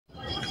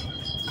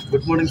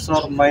Good morning,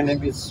 sir. My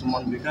name is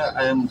Suman Bk.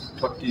 I am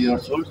 30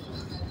 years old.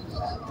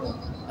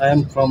 I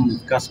am from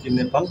Kaski,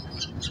 Nepal.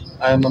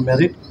 I am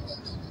married.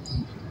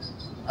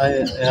 I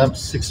have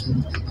six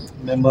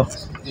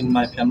members in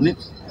my family.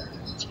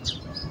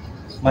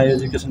 My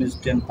education is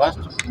 10 past.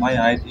 My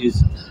height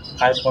is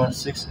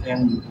 5.6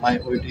 and my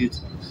weight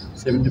is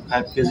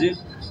 75 kg.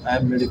 I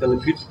am medically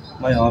fit.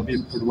 My hobby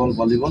football,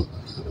 volleyball,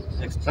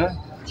 extra.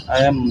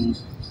 I am.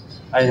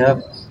 I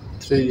have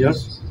 3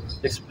 years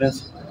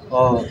experience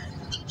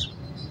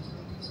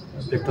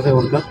factory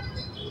worker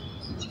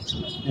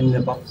in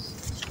Nepal.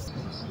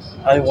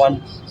 I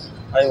want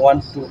I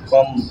want to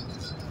come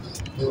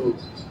to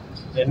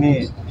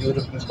any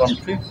European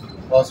country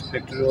as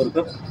factory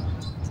worker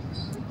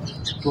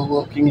to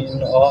working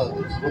in a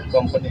good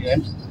company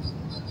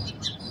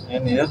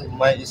and here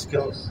my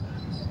skill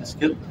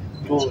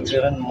to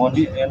earn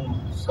money and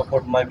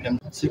support my family.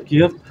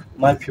 Secure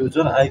my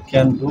future I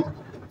can do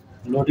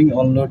loading,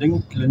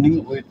 unloading,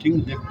 cleaning,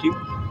 waiting, lifting.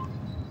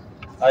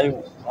 I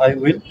I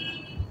will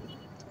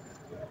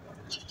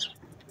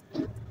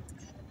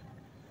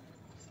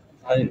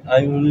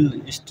I will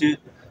stay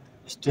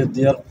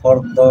there for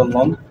the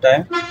long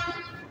time,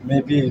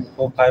 maybe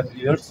for 5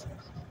 years.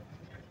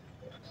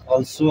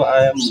 Also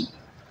I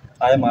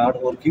am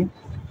hardworking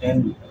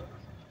and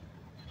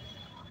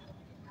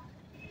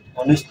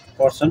honest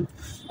person.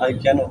 I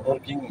can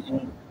working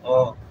in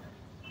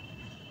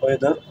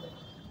weather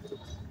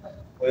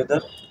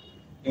weather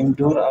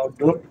indoor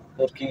outdoor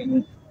working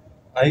in,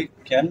 I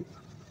can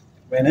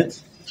manage.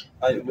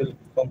 I will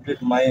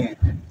complete my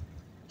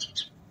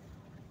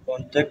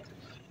contract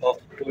of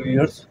 2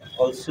 years.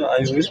 Also I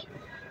will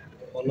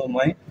follow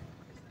my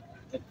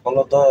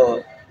follow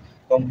the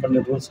company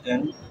rules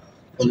and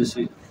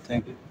policy.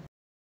 Thank you.